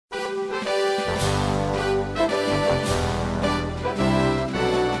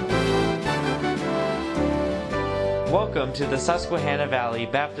Welcome to the Susquehanna Valley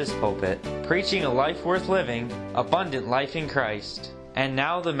Baptist Pulpit, preaching a life worth living, abundant life in Christ. And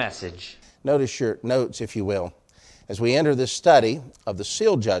now the message. Notice your notes, if you will. As we enter this study of the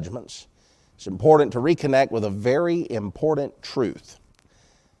seal judgments, it's important to reconnect with a very important truth.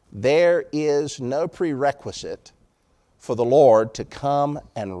 There is no prerequisite for the Lord to come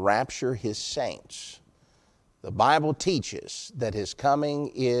and rapture His saints. The Bible teaches that His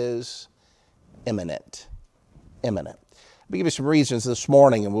coming is imminent. Imminent. Let me give you some reasons this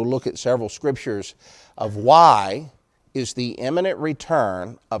morning, and we'll look at several scriptures of why is the imminent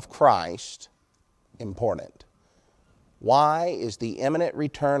return of Christ important. Why is the imminent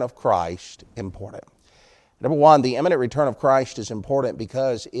return of Christ important? Number one, the imminent return of Christ is important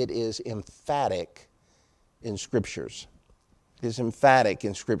because it is emphatic in Scriptures. It is emphatic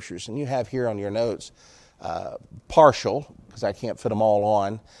in Scriptures. And you have here on your notes, partial, because I can't fit them all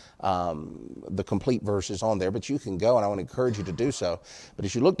on, the complete verses on there, but you can go, and I want to encourage you to do so. But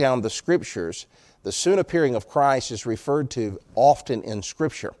as you look down the Scriptures, the soon appearing of Christ is referred to often in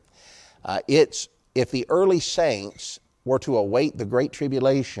Scripture. If the early saints were to await the great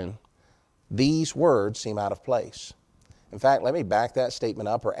tribulation, these words seem out of place. In fact, let me back that statement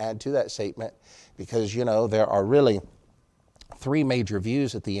up or add to that statement, because, you know, there are really three major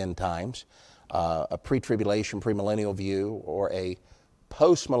views at the end times. A pre-tribulation, premillennial view, or a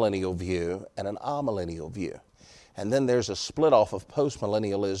post-millennial view, and an amillennial view. And then there's a split off of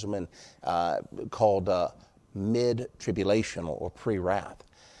post-millennialism and called mid-tribulational or pre-wrath.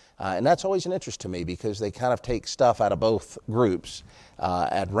 And that's always an interest to me because they kind of take stuff out of both groups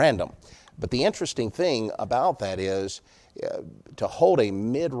at random. But the interesting thing about that is to hold a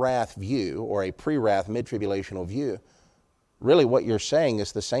mid-wrath view or a pre-wrath, mid-tribulational view, really what you're saying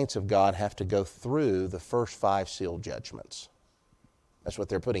is the saints of God have to go through the first 5 seal judgments. That's what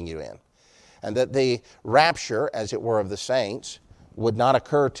they're putting you in. And that the rapture, as it were, of the saints would not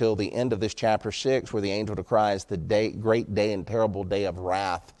occur till the end of this chapter 6, where the angel decries the great day and terrible day of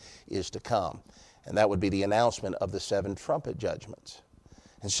wrath is to come. And that would be the announcement of the 7 trumpet judgments.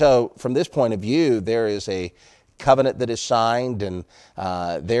 And so from this point of view, there is a covenant that is signed, and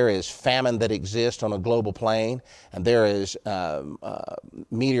there is famine that exists on a global plane, and there is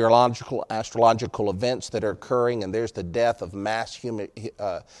meteorological, astrological events that are occurring, and there's the death of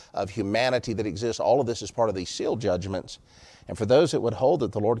of humanity that exists. All of this is part of these seal judgments. And for those that would hold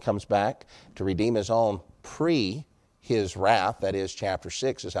that the Lord comes back to redeem His own His wrath, that is chapter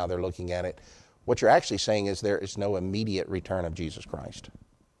 6 is how they're looking at it, what you're actually saying is there is no immediate return of Jesus Christ.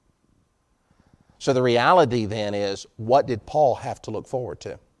 So the reality then is, what did Paul have to look forward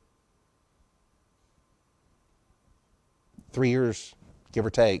to? 3 years, give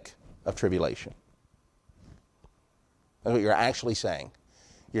or take, of tribulation. That's what you're actually saying.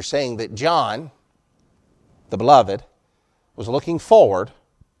 You're saying that John, the beloved, was looking forward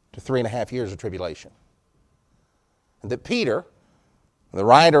to 3.5 years of tribulation. And that Peter, the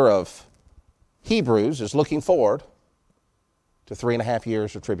writer of Hebrews, is looking forward to 3.5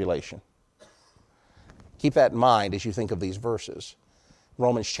 years of tribulation. Keep that in mind as you think of these verses.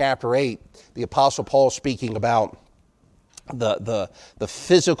 Romans chapter 8, the Apostle Paul speaking about the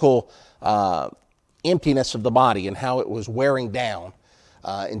physical emptiness of the body and how it was wearing down.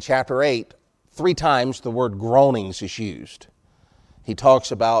 In chapter 8, 3 times the word groanings is used. He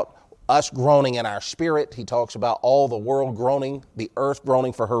talks about us groaning in our spirit. He talks about all the world groaning, the earth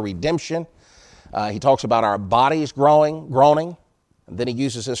groaning for her redemption. He talks about our bodies groaning. And then he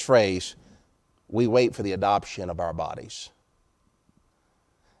uses this phrase, we wait for the adoption of our bodies.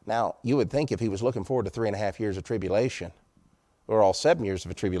 Now, you would think if he was looking forward to 3.5 years of tribulation, or all 7 years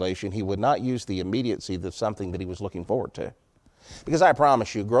of a tribulation, he would not use the immediacy of something that he was looking forward to. Because I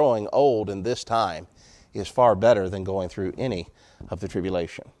promise you, growing old in this time is far better than going through any of the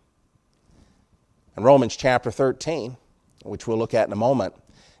tribulation. In Romans chapter 13, which we'll look at in a moment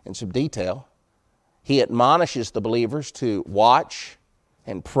in some detail, he admonishes the believers to watch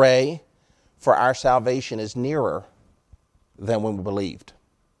and pray, for our salvation is nearer than when we believed.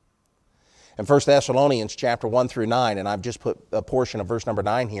 In 1 Thessalonians chapter 1 through 9, and I've just put a portion of verse number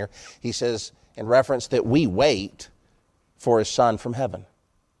 9 here, he says in reference that we wait for His Son from heaven.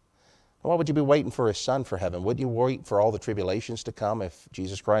 Why would you be waiting for His Son for heaven? Wouldn't you wait for all the tribulations to come if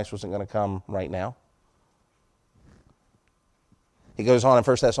Jesus Christ wasn't going to come right now? He goes on in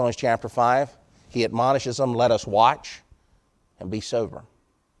 1 Thessalonians chapter 5, he admonishes them, let us watch and be sober.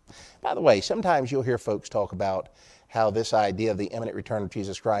 By the way, sometimes you'll hear folks talk about how this idea of the imminent return of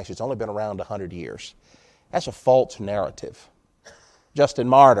Jesus Christ has only been around 100 years. That's a false narrative. Justin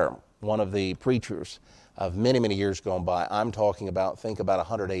Martyr, one of the preachers of many, many years gone by, I'm talking about, think about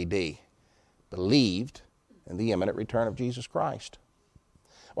 100 AD, believed and the imminent return of Jesus Christ.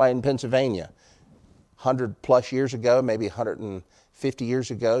 Why, in Pennsylvania, 100 plus years ago, maybe 150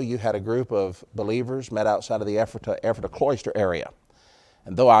 years ago, you had a group of believers met outside of the Ephrata cloister area.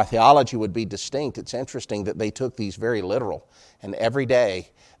 And though our theology would be distinct, it's interesting that they took these very literal. And every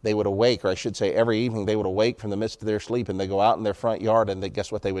day they would awake, or I should say every evening they would awake from the midst of their sleep, and they go out in their front yard, and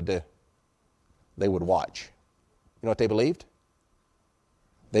guess what they would do? They would watch. You know what they believed?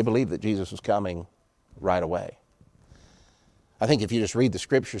 They believed that Jesus was coming right away. I think if you just read the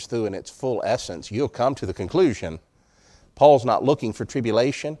Scriptures through in its full essence, you'll come to the conclusion Paul's not looking for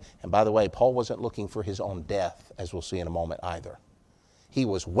tribulation. And by the way, Paul wasn't looking for his own death, as we'll see in a moment either. He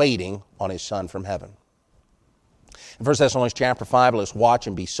was waiting on his Son from heaven. In 1 Thessalonians chapter 5, let us watch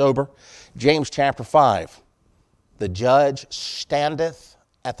and be sober. James chapter 5, the judge standeth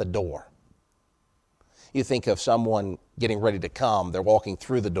at the door. You think of someone getting ready to come, they're walking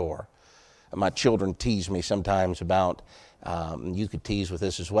through the door. My children tease me sometimes about, you could tease with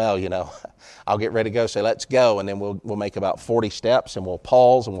this as well, you know. I'll get ready to go, say, let's go, and then we'll make about 40 steps, and we'll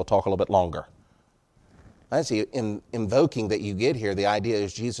pause, and we'll talk a little bit longer. I see, in invoking that you get here, the idea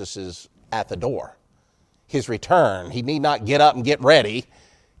is Jesus is at the door. His return, he need not get up and get ready.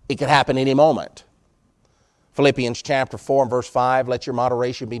 It could happen any moment. Philippians chapter 4 and verse 5, let your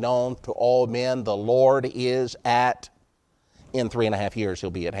moderation be known to all men. The Lord is in 3.5 years,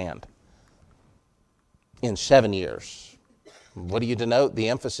 he'll be at hand. In 7 years. What do you denote? The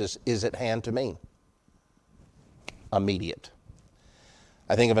emphasis is at hand to mean immediate.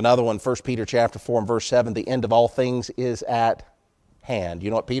 I think of another one, 1 Peter chapter 4 and verse 7, the end of all things is at hand. You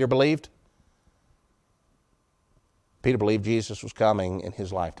know what Peter believed? Peter believed Jesus was coming in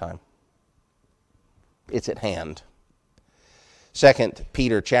his lifetime. It's at hand. 2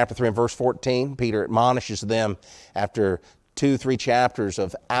 Peter chapter 3 and verse 14, Peter admonishes them after 2-3 chapters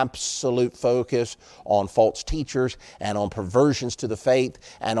of absolute focus on false teachers and on perversions to the faith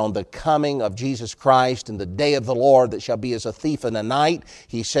and on the coming of Jesus Christ and the day of the Lord that shall be as a thief in the night.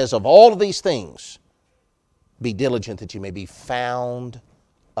 He says, of all of these things, be diligent that you may be found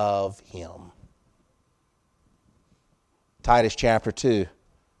of him. Titus chapter 2.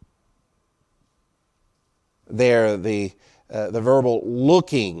 There, the verbal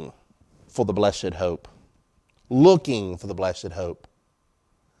looking for the blessed hope. Looking for the blessed hope.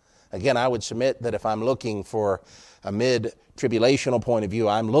 Again, I would submit that if I'm looking for a mid-tribulational point of view,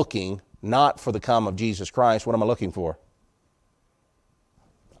 I'm looking not for the come of Jesus Christ. What am I looking for?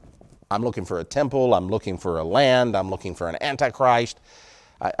 I'm looking for a temple. I'm looking for a land. I'm looking for an antichrist.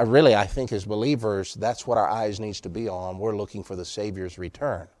 I think as believers, that's what our eyes needs to be on. We're looking for the Savior's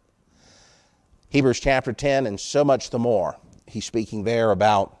return. Hebrews chapter 10, and so much the more. He's speaking there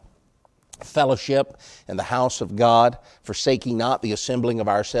about fellowship in the house of God, forsaking not the assembling of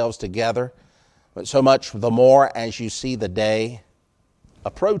ourselves together, but so much the more as you see the day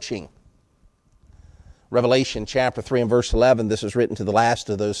approaching. Revelation chapter 3 and verse 11, this is written to the last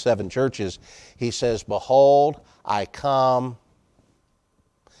of those 7 churches. He says, behold, I come,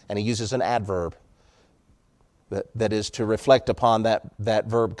 and he uses an adverb that is to reflect upon that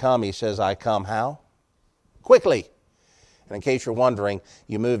verb come. He says, I come how? Quickly. And in case you're wondering,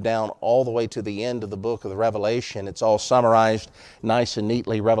 you move down all the way to the end of the book of the Revelation. It's all summarized nice and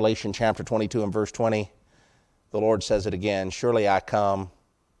neatly. Revelation chapter 22 and verse 20. The Lord says it again, surely I come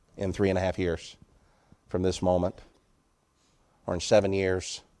in 3.5 years from this moment, or in 7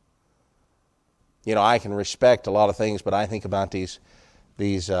 years. You know, I can respect a lot of things, but I think about these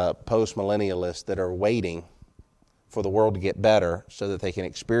post-millennialists that are waiting for the world to get better so that they can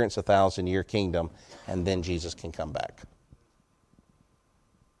experience a 1,000-year kingdom, and then Jesus can come back.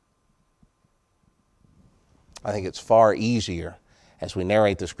 I think it's far easier as we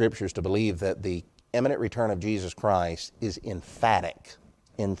narrate the Scriptures to believe that the imminent return of Jesus Christ is emphatic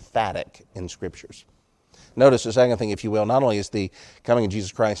in Scriptures. Notice the second thing, if you will, not only is the coming of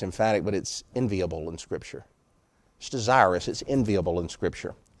Jesus Christ emphatic, but it's enviable in Scripture. It's desirous, it's enviable in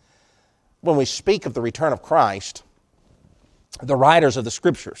Scripture. When we speak of the return of Christ, the writers of the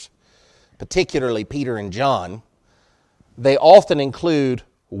Scriptures, particularly Peter and John, they often include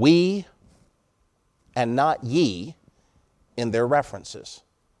we and not ye in their references.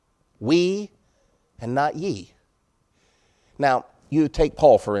 We and not ye. Now, you take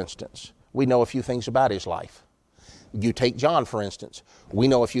Paul, for instance. We know a few things about his life. You take John, for instance. We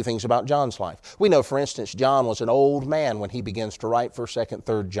know a few things about John's life. We know, for instance, John was an old man when he begins to write 1st, 2nd,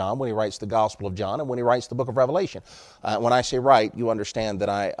 3rd John, when he writes the Gospel of John, and when he writes the book of Revelation. When I say write, you understand that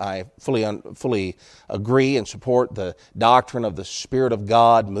I fully agree and support the doctrine of the Spirit of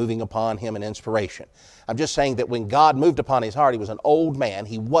God moving upon him in inspiration. I'm just saying that when God moved upon his heart, he was an old man.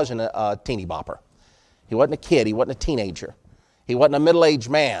 He wasn't a teeny bopper. He wasn't a kid. He wasn't a teenager. He wasn't a middle-aged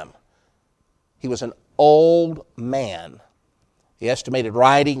man. He was an old man. The estimated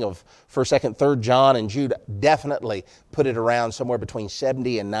writing of 1st, 2nd, 3rd John and Jude definitely put it around somewhere between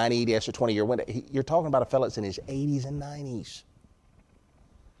 70 and 90. He has a 20-year window. You're talking about a fellow that's in his 80s and 90s.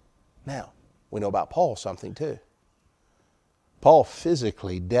 Now, we know about Paul something too. Paul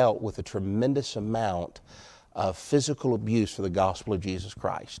physically dealt with a tremendous amount of physical abuse for the gospel of Jesus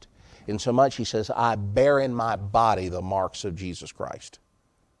Christ. Insomuch, he says, I bear in my body the marks of Jesus Christ.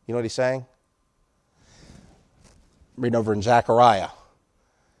 You know what he's saying? Reading over in Zechariah.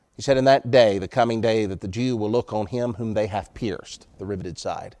 He said, in that day, the coming day, that the Jew will look on him whom they have pierced, the riveted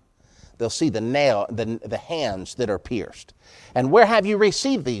side. They'll see the hands that are pierced. And where have you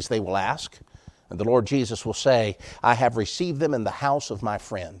received these, they will ask. And the Lord Jesus will say, I have received them in the house of my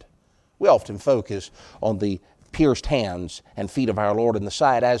friend. We often focus on the pierced hands and feet of our Lord in the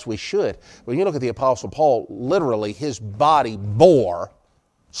side, as we should. When you look at the Apostle Paul, literally his body bore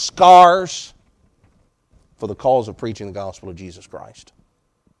scars for the cause of preaching the gospel of Jesus Christ.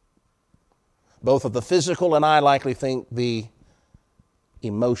 Both of the physical and I likely think the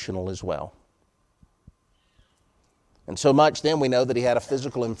emotional as well. And so much then we know that he had a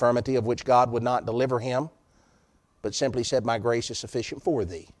physical infirmity of which God would not deliver him, but simply said, my grace is sufficient for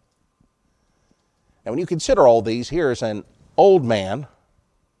thee. Now when you consider all these, here's an old man,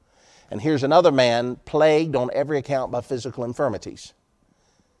 and here's another man plagued on every account by physical infirmities.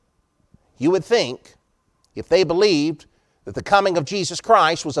 You would think, if they believed that the coming of Jesus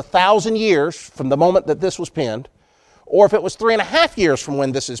Christ was 1,000 years from the moment that this was penned, or if it was 3.5 years from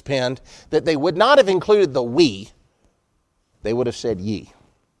when this is penned, that they would not have included the we, they would have said ye.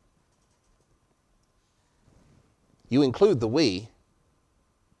 You include the we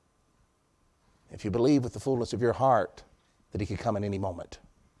if you believe with the fullness of your heart that he could come at any moment.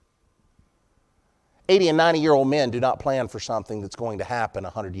 80 and 90-year-old men do not plan for something that's going to happen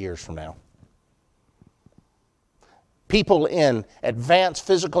 100 years from now. People in advanced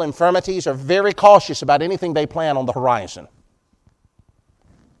physical infirmities are very cautious about anything they plan on the horizon.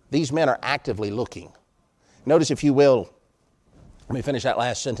 These men are actively looking. Notice, if you will, let me finish that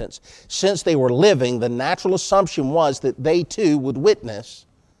last sentence. Since they were living, the natural assumption was that they too would witness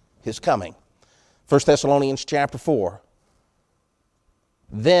his coming. 1 Thessalonians chapter 4.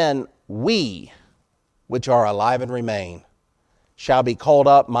 Then we, which are alive and remain, shall be called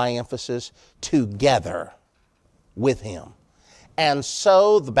up, my emphasis, together with him. And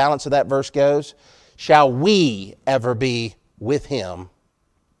so, the balance of that verse goes, shall we ever be with him.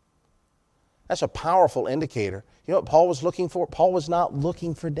 That's a powerful indicator. You know what Paul was looking for? Paul was not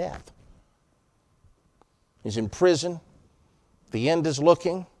looking for death. He's in prison. The end is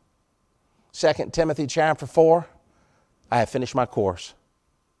looking. 2 Timothy chapter 4, I have finished my course.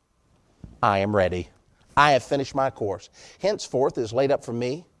 I am ready. I have finished my course. Henceforth is laid up for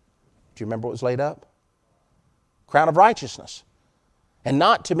me. Do you remember what was laid up? Crown of righteousness. And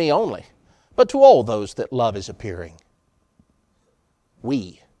not to me only, but to all those that love is appearing.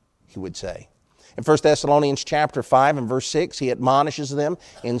 We, he would say. In 1 Thessalonians chapter 5 and verse 6, he admonishes them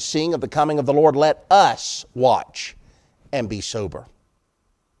in seeing of the coming of the Lord, let us watch and be sober.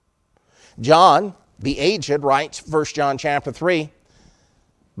 John, the aged, writes, 1 John chapter 3,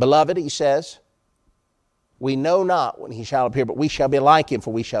 beloved, he says, we know not when he shall appear, but we shall be like him,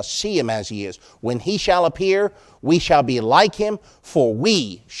 for we shall see him as he is. When he shall appear, we shall be like him, for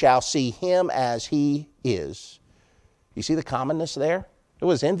we shall see him as he is. You see the commonness there? It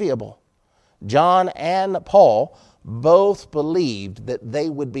was enviable. John and Paul both believed that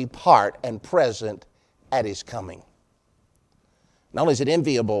they would be part and present at his coming. Not only is it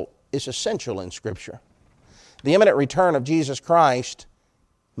enviable, it's essential in Scripture. The imminent return of Jesus Christ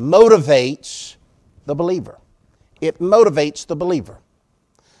motivates the believer. It motivates the believer.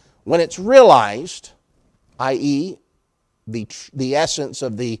 When it's realized, i.e., the essence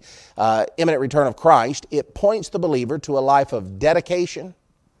of the imminent return of Christ, it points the believer to a life of dedication,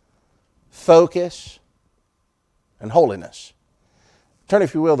 focus, and holiness. Turn,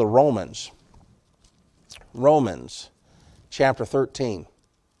 if you will, to Romans. Romans chapter 13.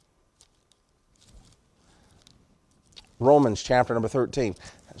 Romans chapter number 13.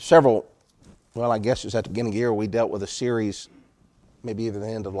 I guess it was at the beginning of the year, we dealt with a series, maybe even the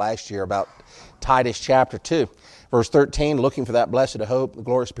end of last year, about Titus chapter 2. Verse 13, looking for that blessed hope, the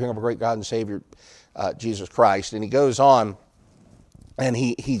glorious appearing of our great God and Savior, Jesus Christ. And he goes on, and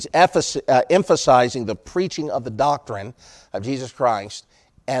he's emphasizing the preaching of the doctrine of Jesus Christ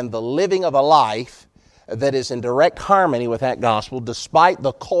and the living of a life that is in direct harmony with that gospel despite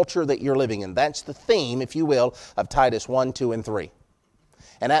the culture that you're living in. That's the theme, if you will, of Titus 1, 2, and 3.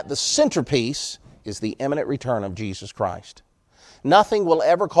 And at the centerpiece is the imminent return of Jesus Christ. Nothing will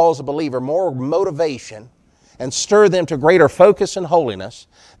ever cause a believer more motivation and stir them to greater focus and holiness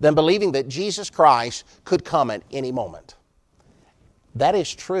than believing that Jesus Christ could come at any moment. That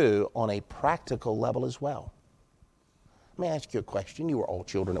is true on a practical level as well. Let me ask you a question. You were all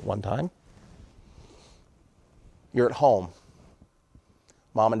children at one time. You're at home.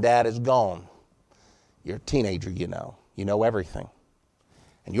 Mom and Dad is gone. You're a teenager, you know. You know everything.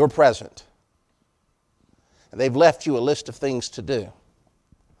 And you're present. And they've left you a list of things to do.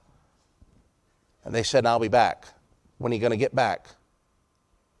 And they said, I'll be back. When are you going to get back?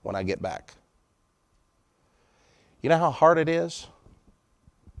 When I get back. You know how hard it is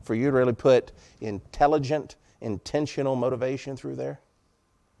for you to really put intelligent, intentional motivation through there?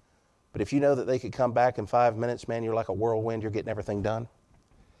 But if you know that they could come back in 5 minutes, man, you're like a whirlwind, you're getting everything done.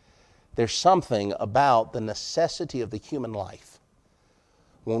 There's something about the necessity of the human life.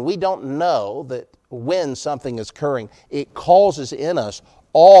 When we don't know that when something is occurring, it causes in us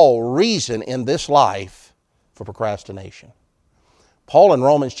all reason in this life for procrastination. Paul in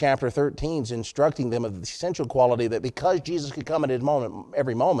Romans chapter 13 is instructing them of the essential quality that because Jesus could come at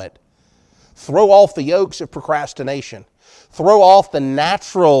every moment, throw off the yokes of procrastination. Throw off the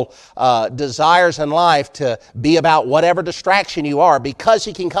natural desires in life to be about whatever distraction you are. Because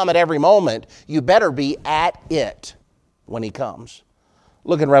He can come at every moment, you better be at it when He comes.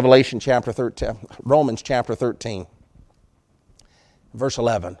 Look in Romans chapter 13, verse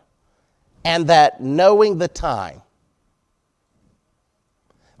 11. And that knowing the time,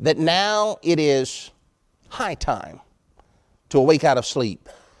 that now it is high time to awake out of sleep.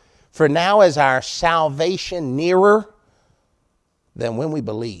 For now is our salvation nearer than when we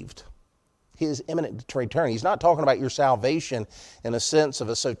believed. His imminent return. He's not talking about your salvation in a sense of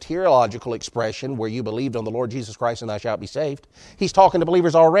a soteriological expression where you believed on the Lord Jesus Christ and thou shalt be saved. He's talking to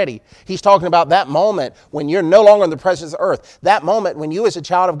believers already. He's talking about that moment when you're no longer in the presence of earth. That moment when you as a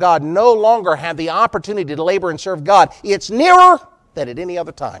child of God no longer have the opportunity to labor and serve God. It's nearer than at any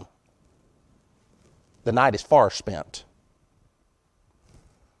other time. The night is far spent.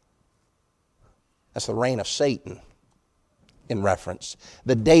 That's the reign of Satan in reference.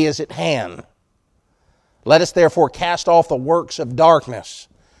 The day is at hand. Let us therefore cast off the works of darkness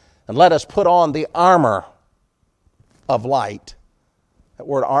and let us put on the armor of light. That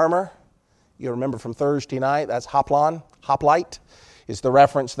word armor, you remember from Thursday night, that's hoplon, hoplite is the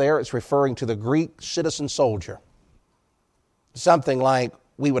reference there. It's referring to the Greek citizen soldier. Something like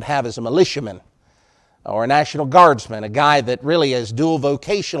we would have as a militiaman or a National Guardsman, a guy that really is dual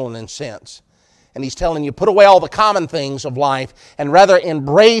vocational in a sense. And he's telling you, put away all the common things of life and rather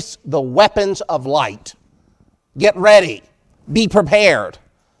embrace the weapons of light. Get ready. Be prepared.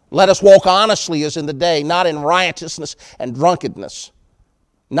 Let us walk honestly as in the day, not in riotousness and drunkenness,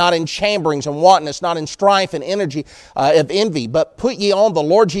 not in chamberings and wantonness, not in strife and of envy, but put ye on the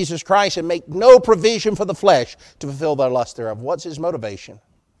Lord Jesus Christ and make no provision for the flesh to fulfill their lust thereof. What's his motivation?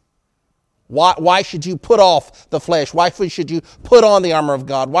 Why should you put off the flesh? Why should you put on the armor of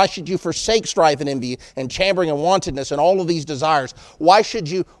God? Why should you forsake strife and envy and chambering and wantonness and all of these desires? Why should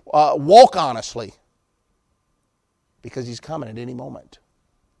you walk honestly? Because he's coming at any moment.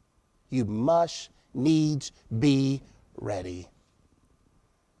 You must needs be ready.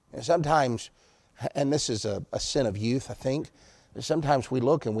 And sometimes, and this is a sin of youth, I think, sometimes we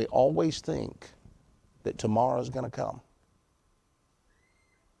look and we always think that tomorrow is going to come.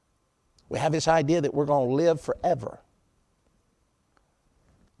 We have this idea that we're going to live forever.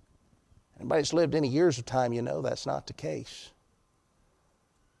 Anybody that's lived any years of time, you know that's not the case.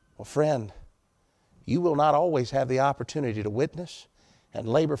 Well, friend, you will not always have the opportunity to witness and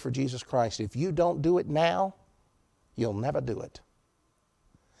labor for Jesus Christ. If you don't do it now, you'll never do it.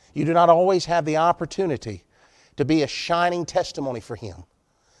 You do not always have the opportunity to be a shining testimony for Him,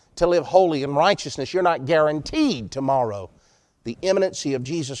 to live holy in righteousness. You're not guaranteed tomorrow the imminency of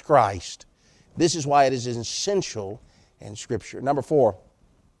Jesus Christ. This is why it is essential in Scripture. Number 4,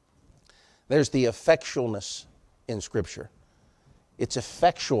 there's the effectualness in Scripture. It's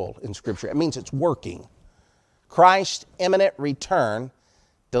effectual in Scripture. It means it's working. Christ's imminent return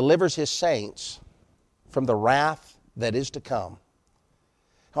delivers His saints from the wrath that is to come.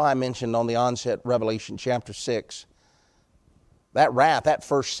 How I mentioned on the onset, Revelation chapter 6, that wrath, that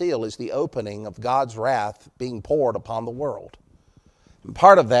first seal is the opening of God's wrath being poured upon the world. And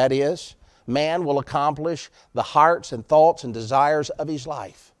part of that is man will accomplish the hearts and thoughts and desires of his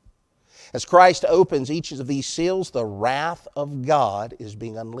life. As Christ opens each of these seals, the wrath of God is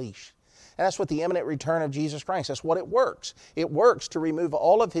being unleashed. And that's what the imminent return of Jesus Christ, that's what it works. It works to remove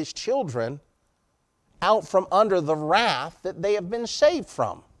all of His children out from under the wrath that they have been saved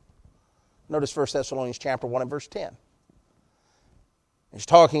from. Notice 1 Thessalonians chapter 1 and verse 10. He's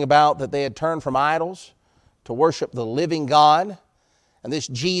talking about that they had turned from idols to worship the living God, and this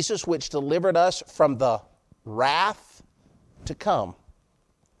Jesus which delivered us from the wrath to come.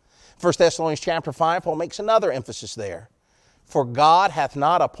 1 Thessalonians chapter 5, Paul makes another emphasis there. For God hath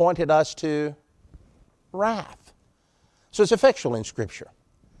not appointed us to wrath. So it's effectual in Scripture.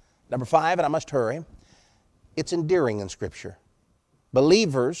 Number 5, and I must hurry, it's endearing in Scripture.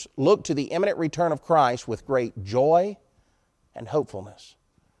 Believers look to the imminent return of Christ with great joy and hopefulness.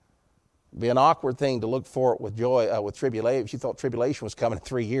 It'd be an awkward thing to look for it with joy, with tribulation. If you thought tribulation was coming in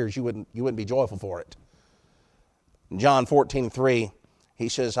 3 years, you wouldn't be joyful for it. In John 14:3, he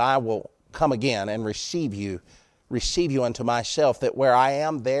says, I will come again and receive you unto myself, that where I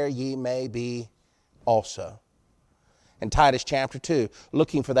am, there ye may be also. In Titus chapter 2,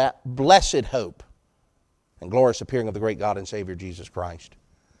 looking for that blessed hope and glorious appearing of the great God and Savior Jesus Christ.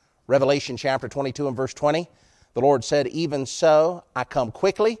 Revelation chapter 22 and verse 20, the Lord said, even so I come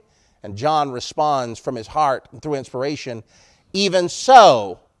quickly. And John responds from his heart and through inspiration, even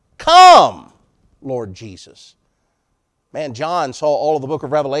so, come, Lord Jesus. Man, John saw all of the book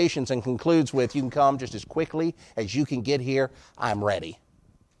of Revelations and concludes with, you can come just as quickly as you can get here, I'm ready.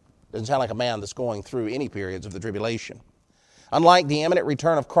 Doesn't sound like a man that's going through any periods of the tribulation. Unlike the imminent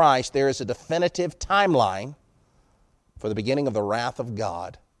return of Christ, there is a definitive timeline for the beginning of the wrath of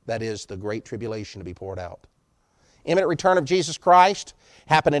God. That is, the great tribulation to be poured out. Imminent return of Jesus Christ,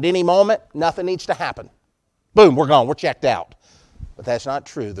 happen at any moment, nothing needs to happen. Boom, we're gone, we're checked out. But that's not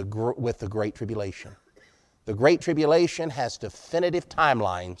true with the great tribulation. The great tribulation has definitive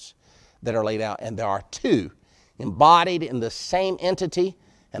timelines that are laid out, and there are two embodied in the same entity.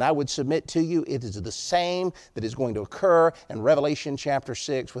 And I would submit to you, it is the same that is going to occur in Revelation chapter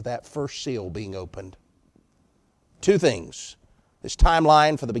 6 with that first seal being opened. Two things. This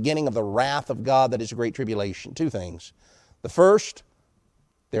timeline for the beginning of the wrath of God that is a great tribulation. Two things. The first,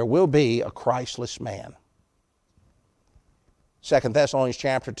 there will be a Christless man. 2 Thessalonians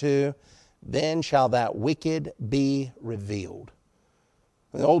chapter 2, then shall that wicked be revealed.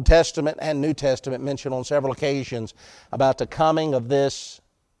 The Old Testament and New Testament mention on several occasions about the coming of this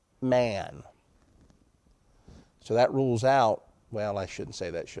man. So that rules out, well, I shouldn't say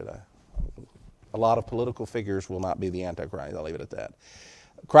that, should I? A lot of political figures will not be the Antichrist. I'll leave it at that.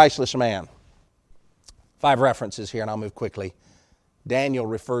 Christless man. 5 references here, and I'll move quickly. Daniel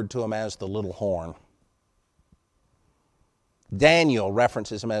referred to him as the little horn. Daniel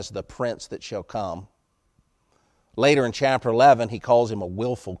references him as the prince that shall come. Later in chapter 11, he calls him a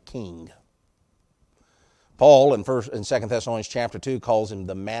willful king. Paul in 2 Thessalonians chapter 2 calls him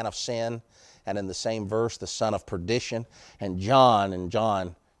the man of sin, and in the same verse, the son of perdition. And John in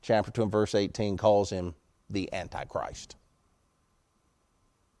John chapter 2 and verse 18 calls him the Antichrist.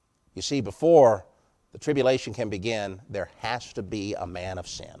 You see, before the tribulation can begin, there has to be a man of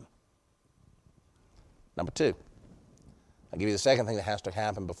sin. Number 2, I'll give you the second thing that has to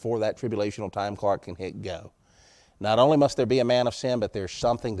happen before that tribulational time clock can hit go. Not only must there be a man of sin, but there's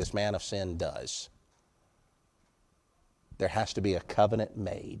something this man of sin does. There has to be a covenant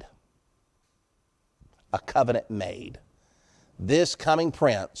made. A covenant made. This coming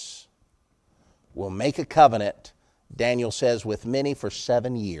prince will make a covenant, Daniel says, with many for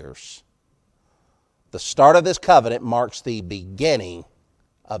 7 years. The start of this covenant marks the beginning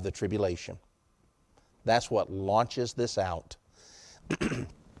of the tribulation. That's what launches this out.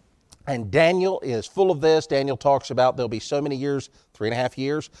 And Daniel is full of this. Daniel talks about there'll be so many years, 3.5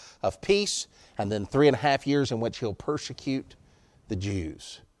 years of peace, and then 3.5 years in which he'll persecute the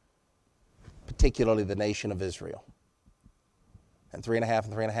Jews, particularly the nation of Israel. And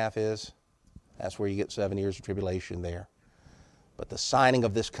 3.5 is, that's where you get 7 years of tribulation there. But the signing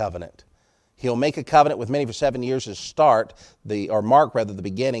of this covenant, he'll make a covenant with many for 7 years to mark the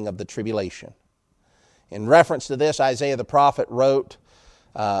beginning of the tribulation. In reference to this, Isaiah the prophet wrote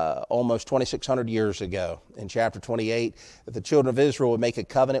almost 2,600 years ago in chapter 28 that the children of Israel would make a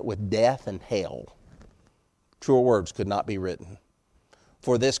covenant with death and hell. Truer words could not be written.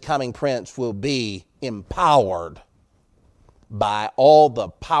 For this coming prince will be empowered by all the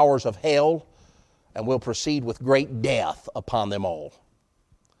powers of hell and will proceed with great death upon them all.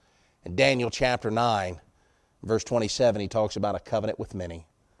 In Daniel chapter 9, verse 27, he talks about a covenant with many.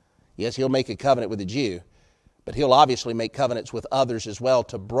 Yes, he'll make a covenant with the Jew, but he'll obviously make covenants with others as well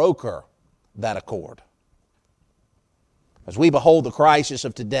to broker that accord. As we behold the crisis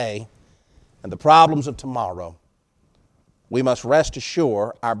of today and the problems of tomorrow, we must rest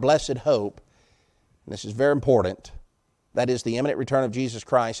assured our blessed hope, and this is very important, that is, the imminent return of Jesus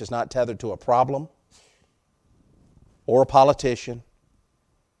Christ is not tethered to a problem or a politician,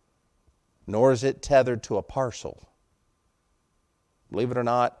 nor is it tethered to a parcel. Believe it or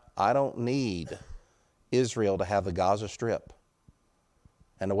not, I don't need Israel to have the Gaza Strip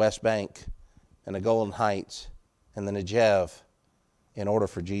and the West Bank and the Golan Heights and the Negev in order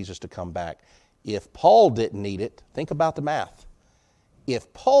for Jesus to come back. If Paul didn't need it, think about the math.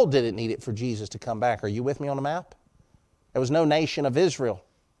 If Paul didn't need it for Jesus to come back, are you with me on the map? There was no nation of Israel.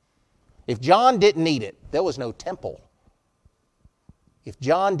 If John didn't need it, there was no temple. If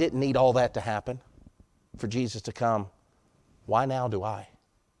John didn't need all that to happen for Jesus to come, why now do I?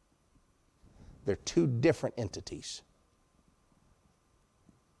 They're two different entities.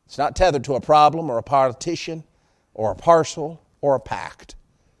 It's not tethered to a problem or a partition or a parcel or a pact.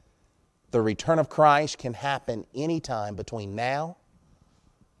 The return of Christ can happen anytime between now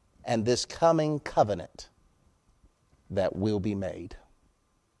and this coming covenant that will be made.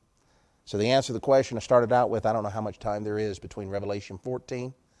 So the answer to the question I started out with, I don't know how much time there is between Revelation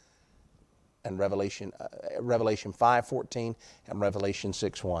 14 and Revelation 5:14 and Revelation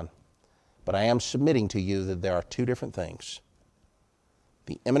 6:1. But I am submitting to you that there are two different things.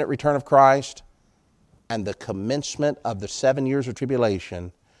 The imminent return of Christ and the commencement of the 7 years of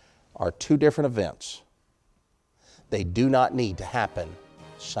tribulation are two different events. They do not need to happen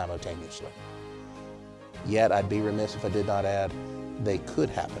simultaneously. Yet I'd be remiss if I did not add, they could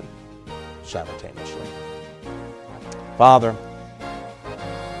happen simultaneously. Father,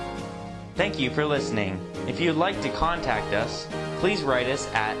 thank you for listening. If you'd like to contact us, please write us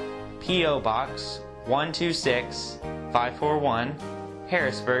at P.O. Box 126541,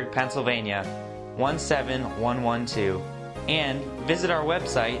 Harrisburg, Pennsylvania 17112, and visit our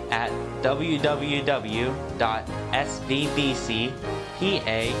website at www.svbcpa.org.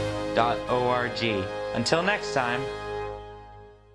 Until next time,